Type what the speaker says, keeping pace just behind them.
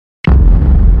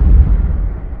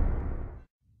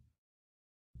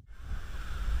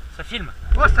Ça filme.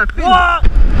 Oh, ça filme. Wow,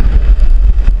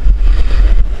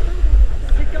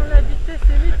 C'est quand la vitesse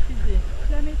est maîtrisée.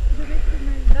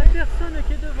 La personne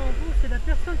qui est devant vous, c'est la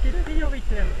personne qui est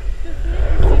prioritaire.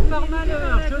 Si par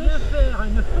malheur je veux faire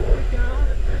une faute d'écart,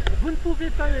 vous ne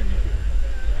pouvez pas l'éviter.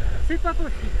 C'est pas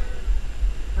possible.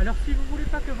 Alors si vous ne voulez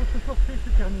pas que votre forfait se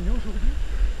termine aujourd'hui,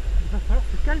 il va falloir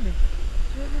se calmer.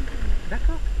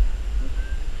 D'accord?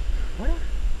 Voilà.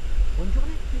 Bonne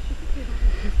journée.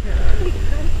 J'espère.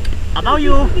 How about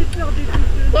you?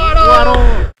 Voilà.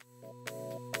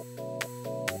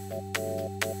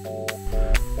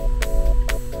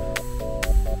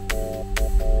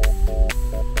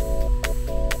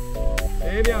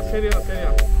 C'est bien, c'est bien, c'est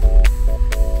bien.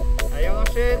 Allez, on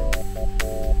enchaîne.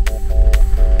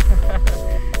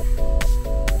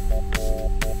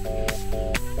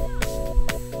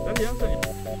 C'est bien, c'est bien.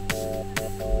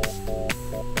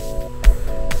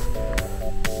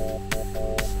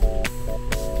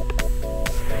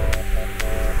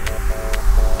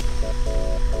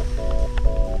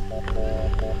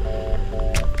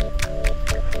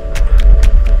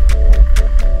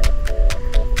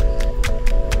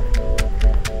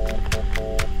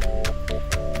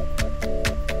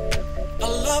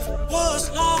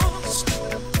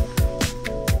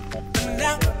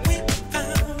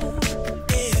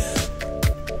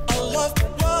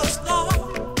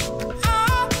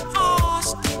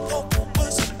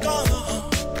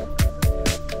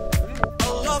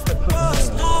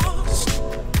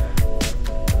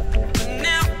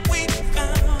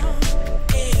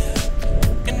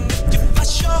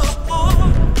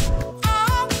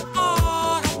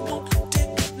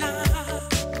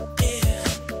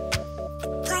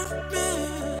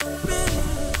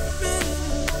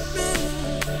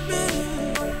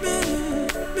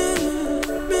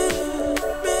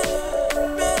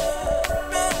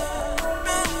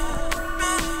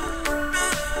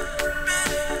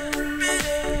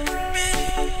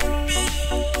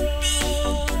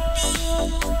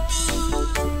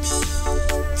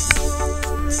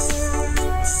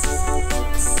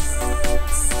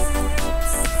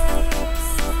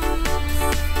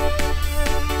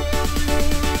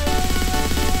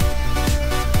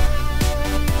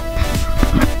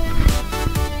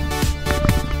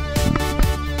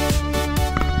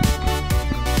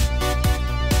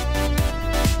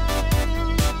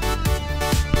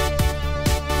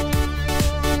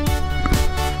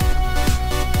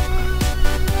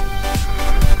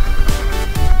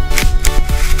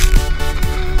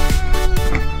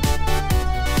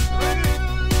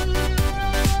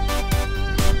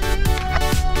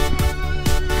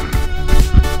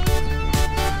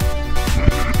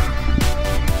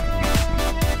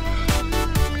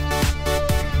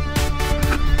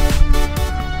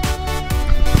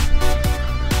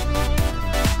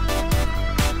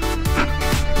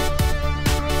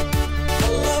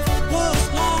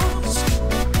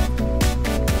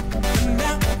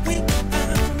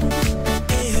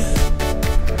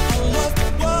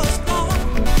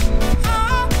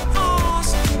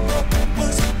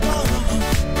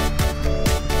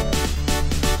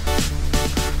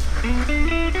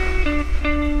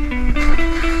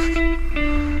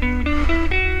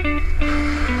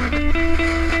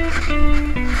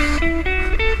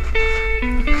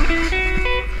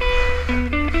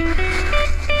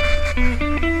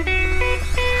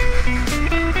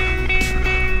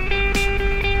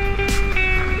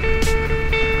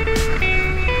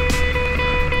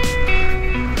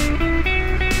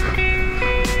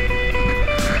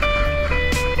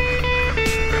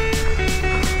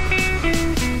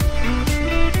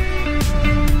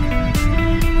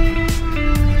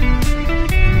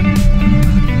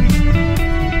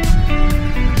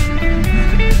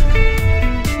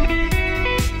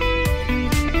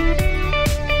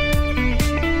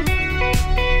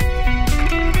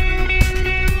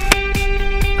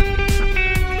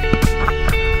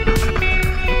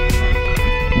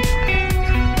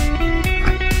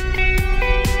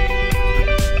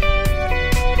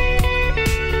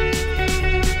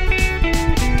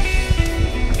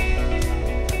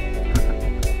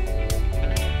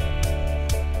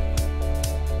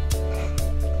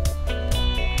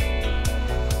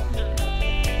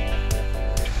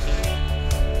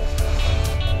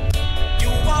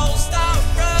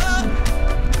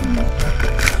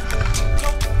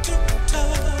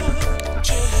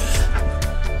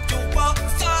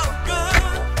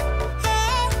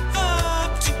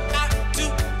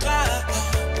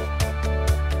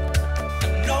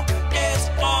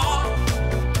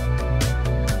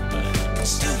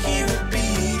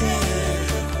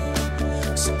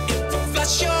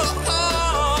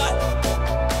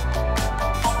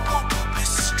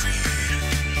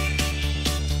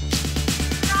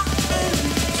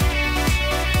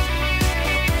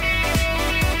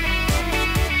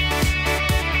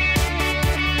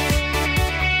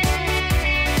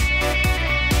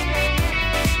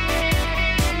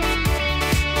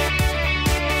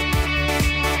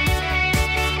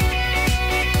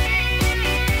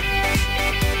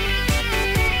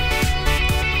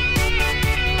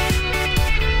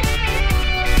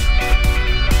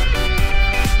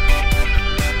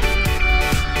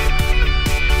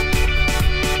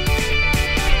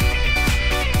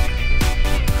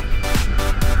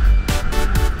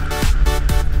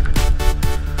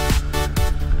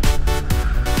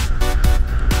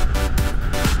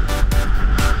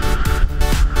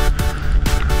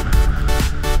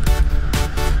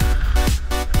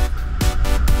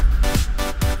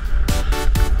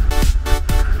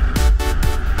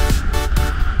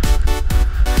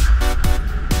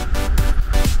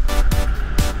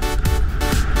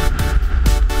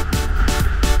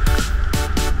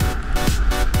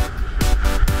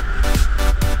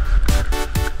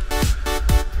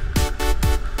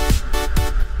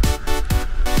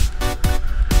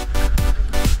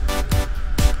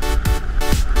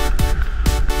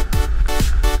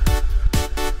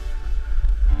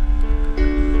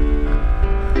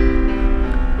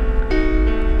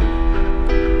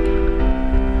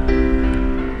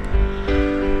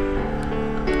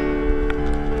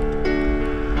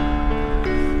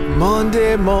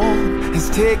 day more has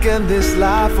taken this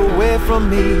life away from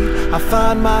me. I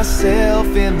find myself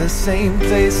in the same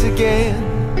place again,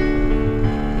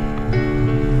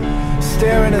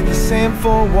 staring at the same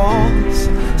four walls.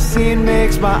 Scene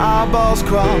makes my eyeballs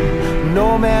crawl.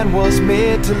 No man was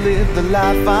made to live the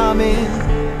life I'm in,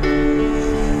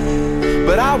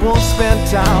 but I won't spend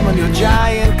time on your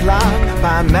giant clock.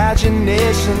 My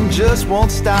imagination just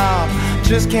won't stop.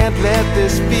 Just can't let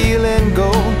this feeling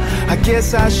go. I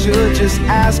guess I should just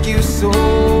ask you so.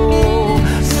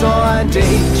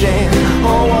 Sunday, Jane,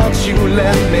 oh, won't you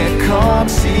let me come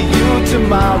see you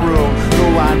tomorrow?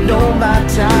 Though I know my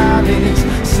time is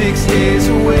 6 days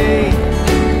away.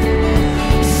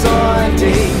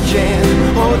 Sunday,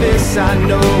 Jane, oh, this I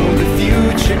know, the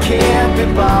future can't be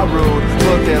borrowed,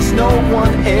 but there's no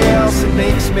one else that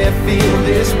makes me feel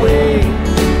this way.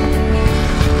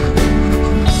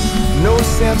 No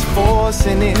sense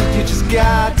forcing it, you just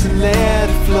got to let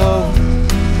it flow.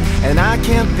 And I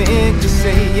can't think to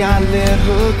say I let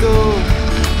her go.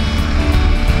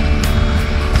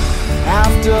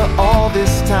 After all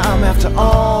this time, after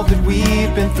all that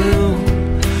we've been through,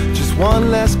 just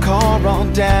one less car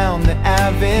on down the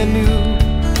avenue.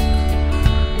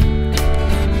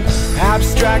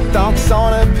 Abstract thoughts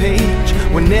on a page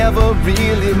were never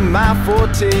really my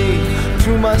forte.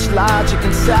 Too much logic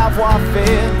and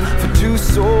savoir-faire for two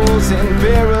souls in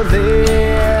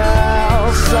parallel.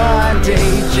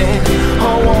 Sunday, Jane,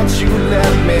 oh, won't you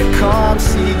let me come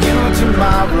see you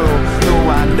tomorrow? Though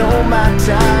I know my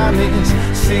time is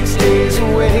 6 days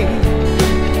away.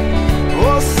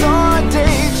 Oh,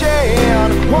 Sunday,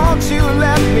 Jane, won't you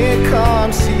let me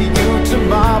come see you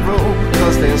tomorrow?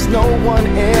 'Cause there's no one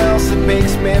else that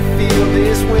makes me feel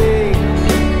this way.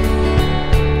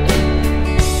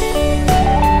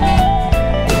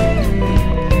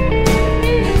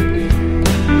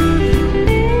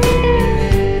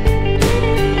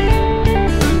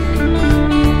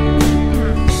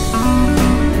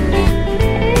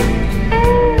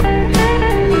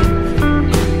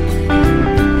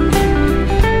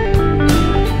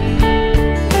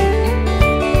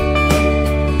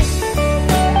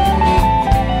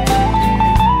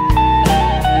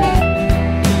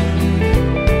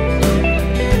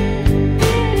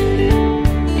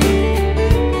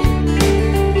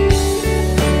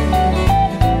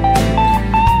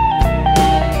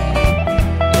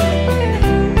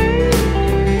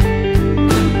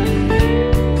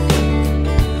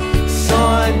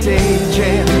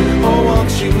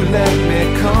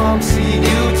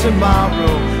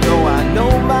 Tomorrow, though I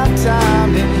know my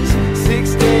time is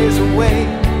 6 days away.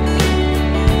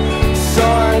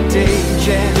 Sunday,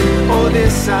 Jan, oh,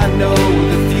 this I know,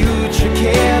 the future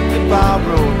can't be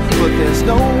borrowed, but there's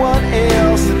no one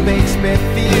else that makes me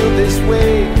feel this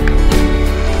way.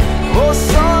 Oh,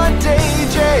 Sunday,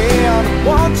 Jan,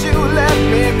 won't you let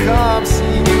me come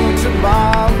see you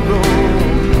tomorrow?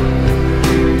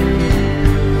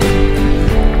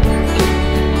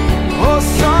 Oh,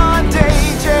 Sunday,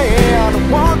 Jane,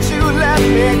 won't you let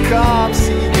me come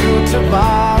see you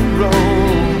tomorrow?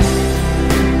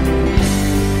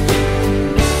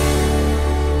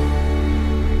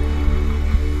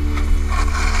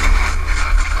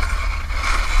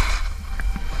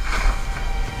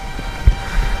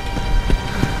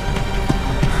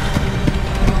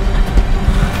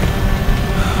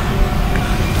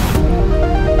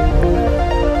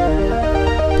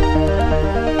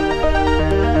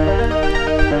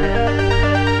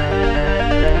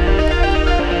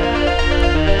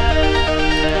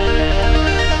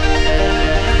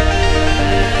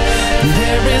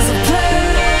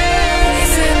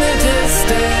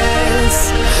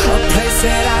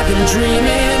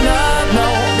 Dreaming of no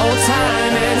more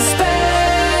time and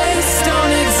space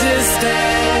don't exist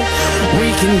there. We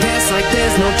can dance like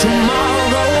there's no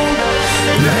tomorrow.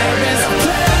 There is a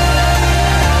place.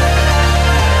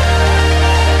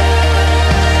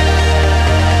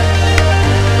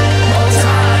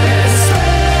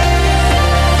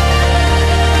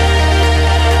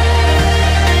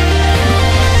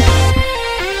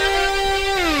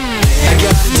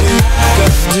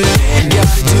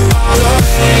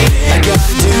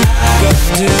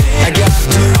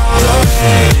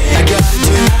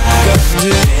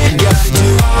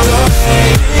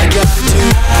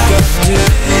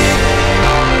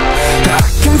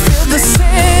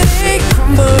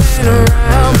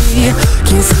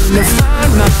 Can't seem to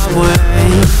find my way,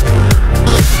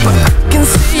 but I can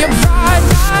see your bright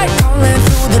light calling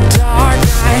through the dark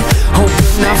night,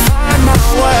 hoping I find my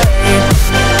way.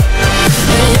 Yeah,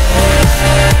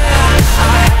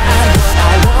 I had what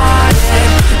I wanted,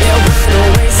 it went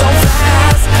away so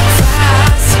fast,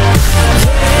 fast.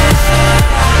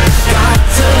 Yeah,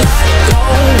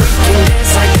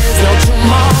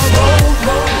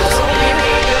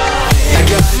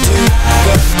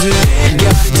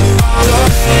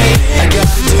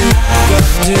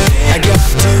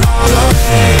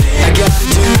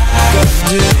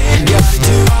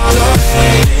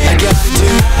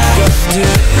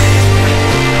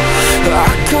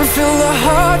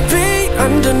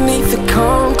 beneath the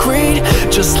concrete,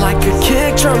 just like a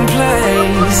kick drum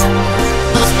plays.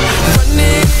 Running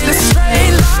in a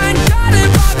straight line, guided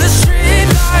by the street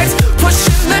lights,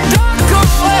 pushing the dark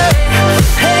away.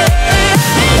 Hey,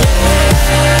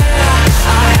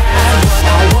 I had what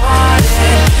I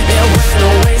wanted, it went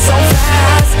away so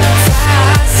fast,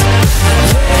 fast.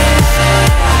 Yeah,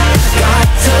 got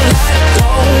to let go,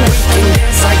 we can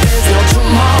dance like there's no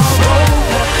tomorrow.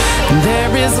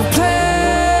 There is a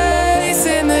place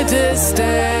in the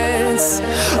distance,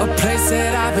 a place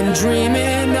that I've been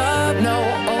dreaming of. No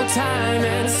old time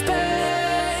and space.